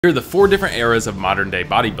Here are the 4 different eras of modern day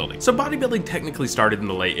bodybuilding. So bodybuilding technically started in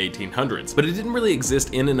the late 1800s, but it didn't really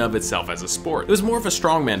exist in and of itself as a sport. It was more of a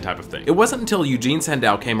strongman type of thing. It wasn't until Eugene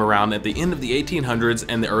Sandow came around at the end of the 1800s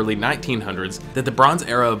and the early 1900s that the Bronze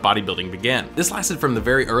Era of bodybuilding began. This lasted from the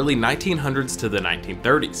very early 1900s to the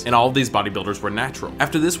 1930s, and all of these bodybuilders were natural.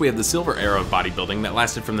 After this, we have the Silver Era of bodybuilding that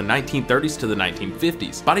lasted from the 1930s to the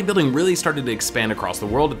 1950s. Bodybuilding really started to expand across the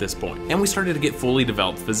world at this point, and we started to get fully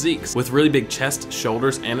developed physiques, with really big chests,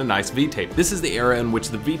 shoulders, and a nice V-taper. This is the era in which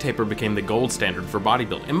the V-taper became the gold standard for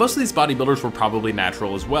bodybuilding, and most of these bodybuilders were probably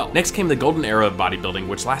natural as well. Next came the Golden Era of bodybuilding,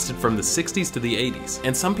 which lasted from the 60s to the 80s,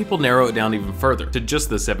 and some people narrow it down even further, to just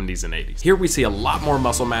the 70s and 80s. Here we see a lot more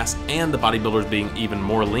muscle mass and the bodybuilders being even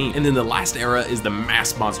more lean. And then the last era is the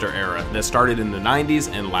Mass Monster Era that started in the 90s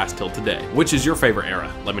and lasts till today. Which is your favorite era?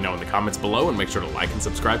 Let me know in the comments below, and make sure to like and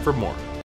subscribe for more.